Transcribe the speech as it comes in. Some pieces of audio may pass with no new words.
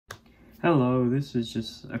Hello, this is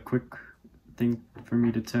just a quick thing for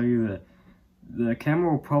me to tell you that the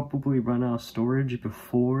camera will probably run out of storage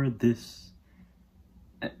before this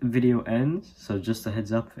video ends, so just a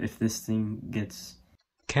heads up if this thing gets...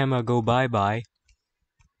 Camera go bye-bye.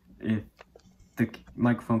 If the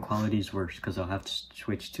microphone quality is worse, because I'll have to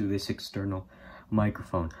switch to this external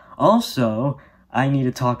microphone. Also, I need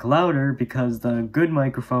to talk louder because the good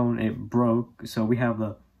microphone, it broke, so we have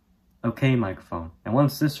the okay microphone. And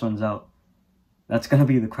once this runs out, that's gonna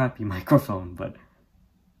be the crappy microphone, but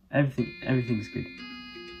everything's good.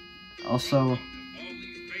 Also,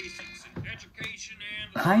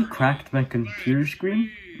 I cracked my computer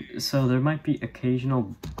screen, so there might be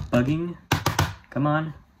occasional bugging. Come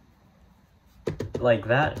on. Like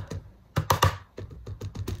that.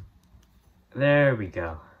 There we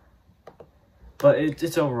go. But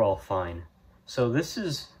it's overall fine. So this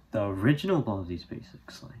is the original Baldis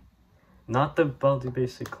Basics, like, not the Baldis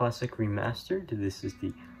Basic Classic Remastered. This is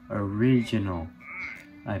the original,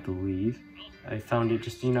 I believe. I found it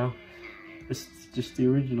just, you know, it's just the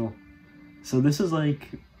original. So this is like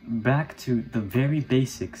back to the very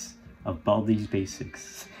basics of Baldis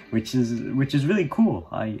Basics, which is really cool.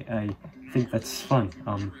 I think that's fun.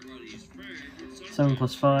 7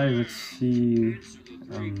 plus 5, let's see,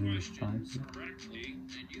 5.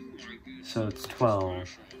 So it's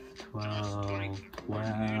 12. 12.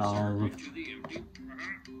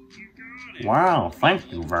 Wow,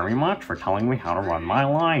 thank you very much for telling me how to run my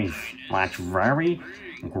life. That's very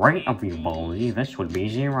great of you, Baldis. This would be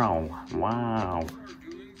 0. Wow.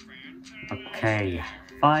 Okay.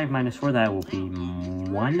 5 minus 4, that will be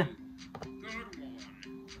 1.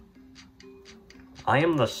 I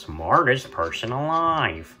am the smartest person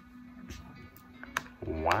alive.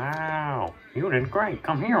 Wow. You did great.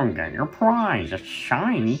 Come here and get your prize. A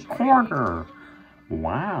shiny quarter.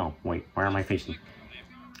 Wow. Wait, where am I facing?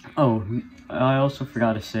 Oh, I also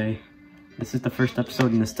forgot to say, this is the first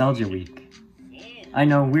episode in Nostalgia Week. I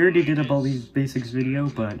know, we already did a Baldis Basics video,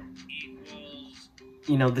 but,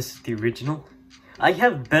 you know, this is the original. I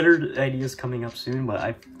have better ideas coming up soon, but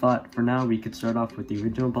I thought for now we could start off with the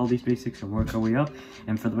original Baldis Basics and work our way up.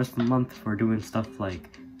 And for the rest of the month, we're doing stuff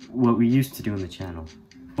like what we used to do on the channel.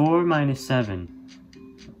 4 minus 7.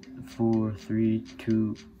 4, 3,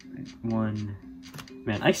 2, 1.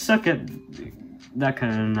 Man, I suck at that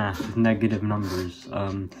kind of math with negative numbers.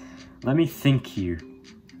 Let me think here.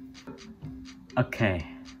 Okay.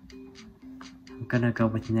 I'm gonna go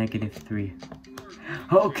with -3.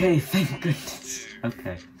 Okay, thank goodness.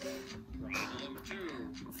 Okay.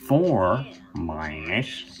 4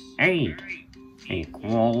 minus 8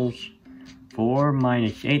 equals 4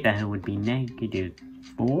 minus 8. That would be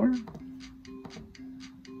 -4.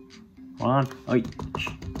 Hold on. Oh,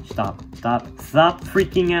 stop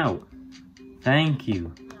freaking out. Thank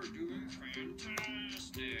you.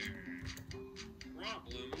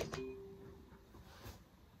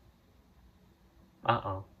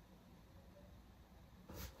 Uh-oh.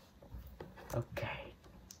 Okay.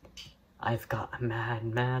 I've got a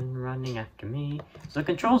madman running after me. So the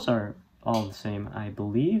controls are all the same, I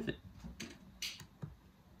believe.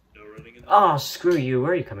 Oh, screw you.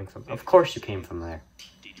 Where are you coming from? Of course you came from there.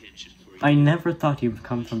 I never thought he would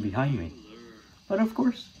come from behind me. But of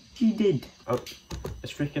course, he did. Oh,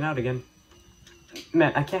 it's freaking out again.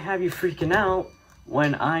 Man, I can't have you freaking out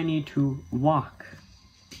when I need to walk.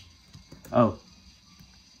 Oh.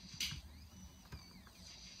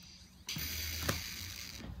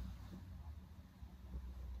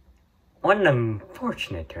 What an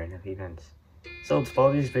unfortunate turn of events. So it's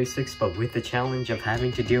Baldis Basics, but with the challenge of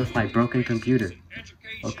having to deal with my broken computer.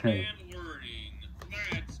 Okay.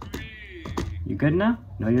 You good now?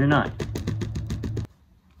 No, you're not.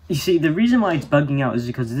 You see, the reason why it's bugging out is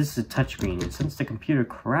because this is a touchscreen, and since the computer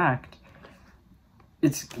cracked,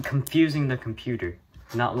 it's confusing the computer,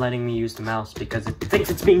 not letting me use the mouse because it thinks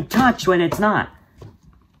it's being touched when it's not.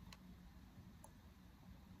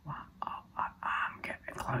 I'm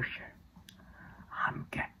getting closer.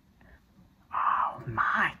 Oh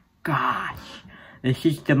my gosh. This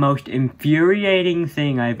is the most infuriating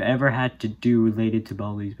thing I've ever had to do related to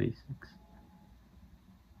Baldis Basics.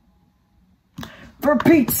 For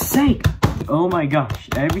Pete's sake! Oh my gosh,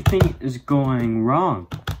 everything is going wrong.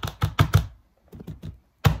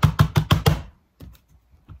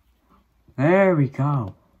 There we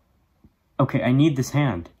go. Okay, I need this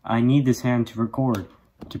hand. I need this hand to record,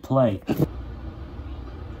 to play.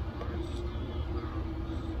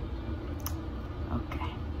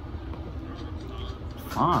 Okay.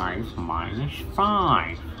 5 minus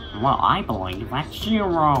 5. Well, I believe that's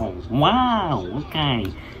 0. Wow,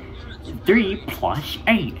 okay. 3 plus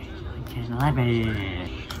 8. 11.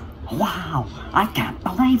 Wow, I can't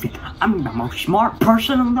believe it. I'm the most smart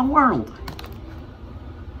person in the world.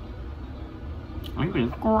 It was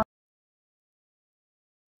great.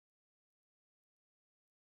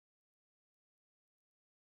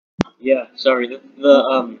 Yeah, sorry,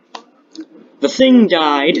 the thing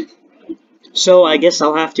died, so I guess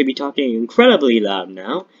I'll have to be talking incredibly loud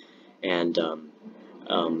now, and,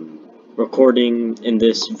 recording in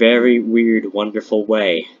this very weird, wonderful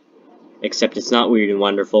way. Except it's not weird and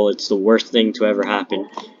wonderful, it's the worst thing to ever happen.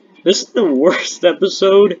 This is the worst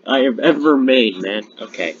episode I have ever made, man.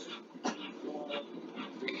 Okay.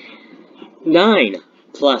 9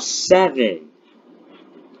 plus 7.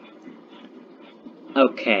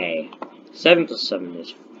 Okay. 7 plus 7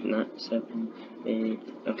 is not 7, 8.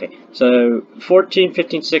 Okay, so 14,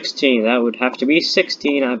 15, 16. That would have to be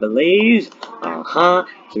 16, I believe.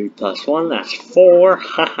 3 plus 1, that's 4.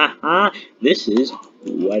 Ha ha ha. This is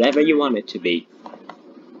whatever you want it to be.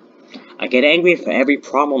 I get angry for every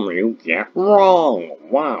problem you get wrong.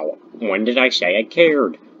 Wow. When did I say I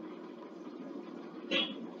cared?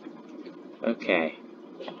 Okay.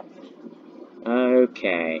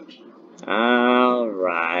 Okay.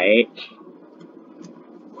 Alright.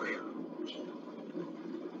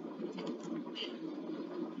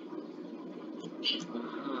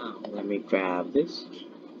 Let me grab this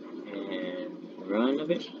and run a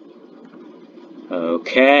bit.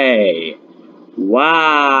 Okay.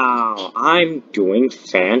 Wow, I'm doing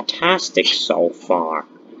fantastic so far.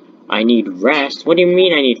 I need rest. What do you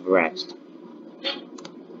mean I need rest?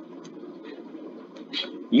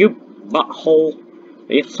 You butthole.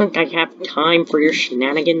 You think I have time for your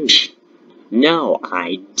shenanigans? No,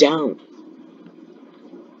 I don't.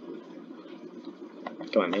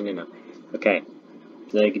 Come on, no. Okay.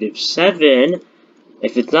 -7.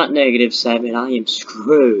 If it's not -7, I am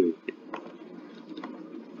screwed.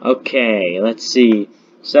 Okay, let's see.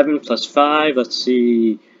 7 plus 5, let's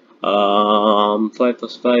see. 5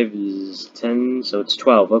 plus 5 is 10, so it's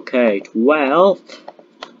 12. Okay, 12.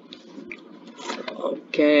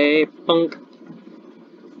 Okay, punk.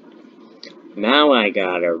 Now I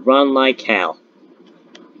gotta run like hell.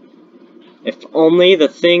 If only the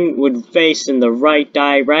thing would face in the right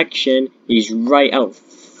direction. He's right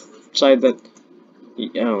outside the...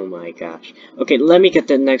 Oh my gosh. Okay, let me get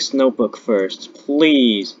the next notebook first,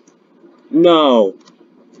 please. No.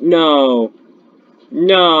 No.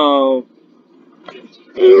 No.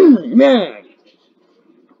 Mad.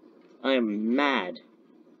 I am mad.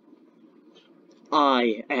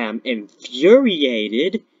 I am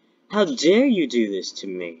infuriated. How dare you do this to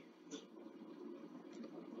me?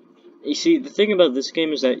 You see, the thing about this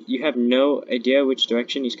game is that you have no idea which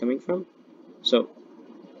direction he's coming from. So,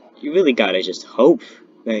 you really gotta just hope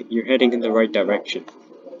that you're heading in the right direction.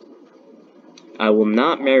 I will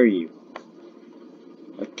not marry you.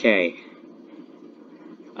 Okay.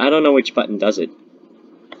 I don't know which button does it.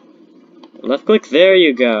 Left click, there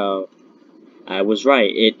you go. I was right,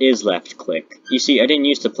 it is left click. You see, I didn't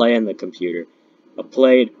used to play on the computer. I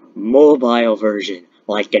played mobile version,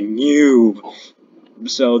 like a noob.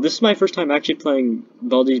 So, this is my first time actually playing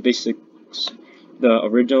Baldis Basics, the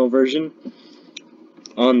original version,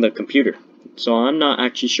 on the computer. So I'm not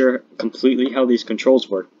actually sure completely how these controls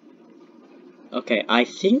work. Okay, I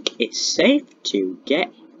think it's safe to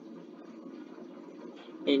get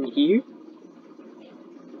in here.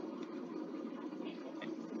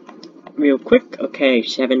 Real quick, okay,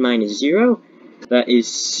 7 minus 0, that is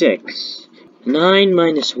 6. 9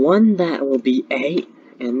 minus 1, that will be 8.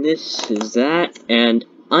 And this is that, and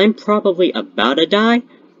I'm probably about to die,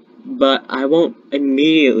 but I won't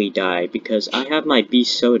immediately die because I have my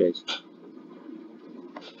beast sodas.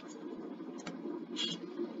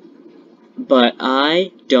 But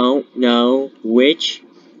I don't know which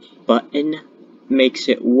button makes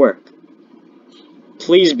it work.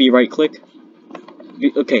 Please be right click.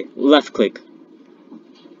 Okay, left click.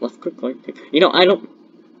 Left click, right click. You know,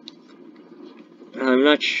 I'm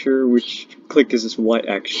not sure which click is this what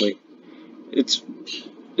actually.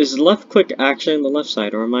 Is left click actually on the left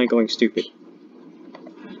side, or am I going stupid?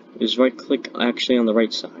 Is right click actually on the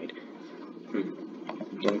right side?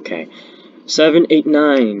 Okay. 7, 8,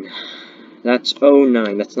 9. That's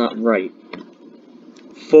 09, that's not right.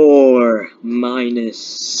 4 minus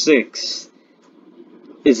 6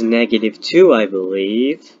 is -2, I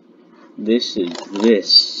believe. This is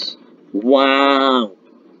this. Wow!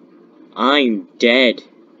 I'm dead.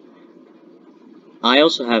 I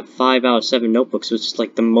also have 5 out of 7 notebooks, which is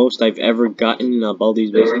like the most I've ever gotten in a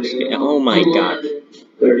Baldis Basics game. Oh my god.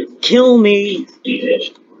 Kill me!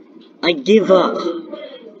 I give up.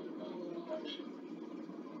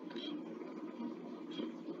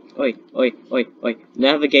 Oi, oi, oi, oi.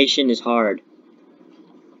 Navigation is hard.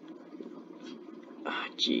 Ah,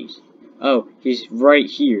 jeez. Oh, he's right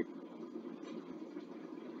here.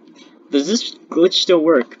 Does this glitch still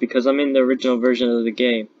work? Because I'm in the original version of the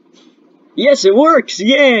game. Yes, it works!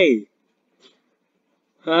 Yay!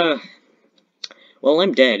 Well,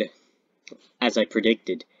 I'm dead, as I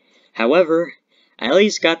predicted. However, I at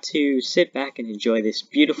least got to sit back and enjoy this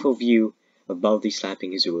beautiful view of Baldi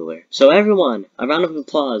slapping his ruler. So everyone, a round of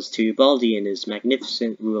applause to Baldi and his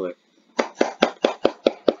magnificent ruler.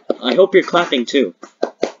 I hope you're clapping too.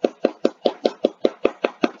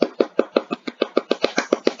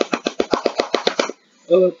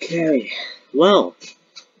 Okay, well.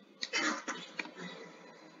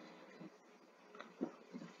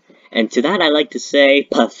 And to that I like to say,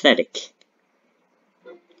 pathetic.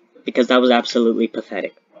 Because that was absolutely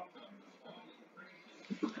pathetic.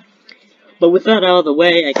 But with that out of the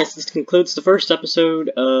way, I guess this concludes the first episode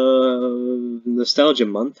of Nostalgia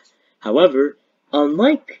Month. However,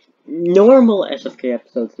 unlike normal S.F.K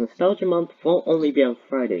episodes, Nostalgia Month won't only be on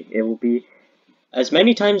Friday. It will be as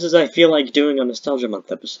many times as I feel like doing a Nostalgia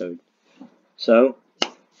Month episode. So,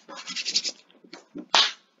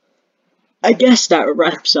 I guess that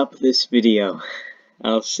wraps up this video.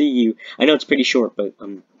 I'll see you. I know it's pretty short, but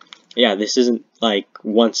yeah, this isn't like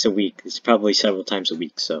once a week. It's probably several times a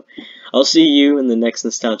week. So, I'll see you in the next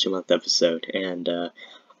Nostalgia Month episode. And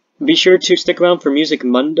be sure to stick around for Music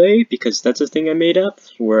Monday, because that's a thing I made up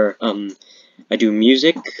where I do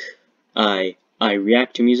music. I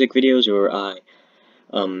react to music videos, or I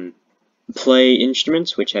play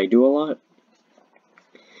instruments, which I do a lot.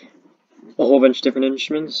 A whole bunch of different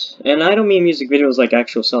instruments. And I don't mean music videos like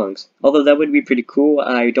actual songs. Although that would be pretty cool.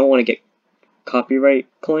 I don't want to get copyright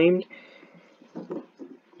claimed.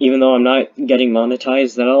 Even though I'm not getting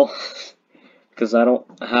monetized at all. Because I don't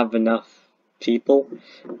have enough people.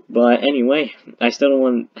 But anyway, I still don't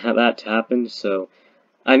want that to happen, so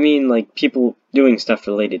I mean like people doing stuff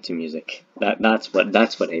related to music. That's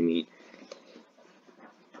what I mean.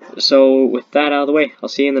 So with that out of the way, I'll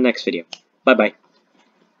see you in the next video. Bye bye.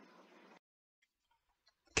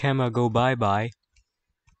 Camera go bye bye.